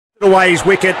away his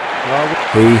wicket.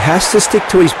 He has to stick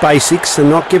to his basics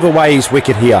and not give away his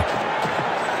wicket here.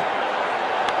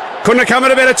 Couldn't have come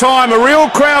at a better time. A real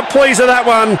crowd pleaser, that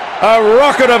one. A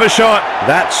rocket of a shot.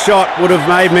 That shot would have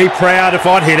made me proud if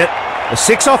I'd hit it. A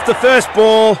 6 off the first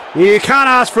ball. You can't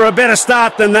ask for a better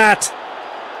start than that.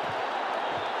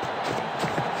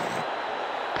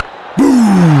 Boom!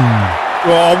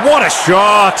 Oh, what a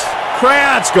shot.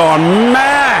 Crowd's gone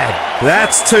mad.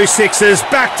 That's 2 sixes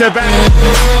back to back.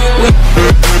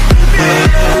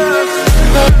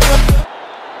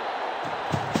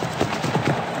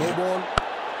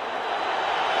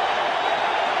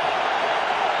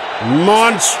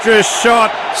 Monstrous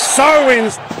shot. So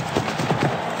wins.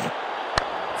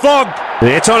 Flogged.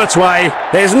 It's on its way.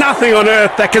 There's nothing on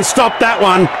earth that can stop that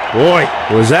one. Boy,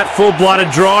 was that full-blooded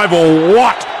drive or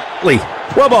what?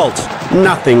 Wobbled.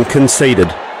 Nothing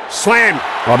conceded. Slam.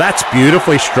 Oh, that's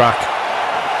beautifully struck.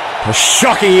 A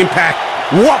shocking impact.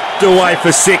 Whopped away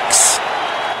for 6.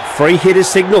 Free hitter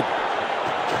signal.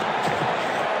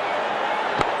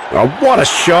 Oh, what a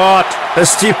shot. A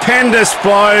stupendous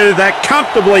blow that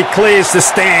comfortably clears the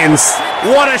stands.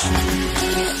 What a...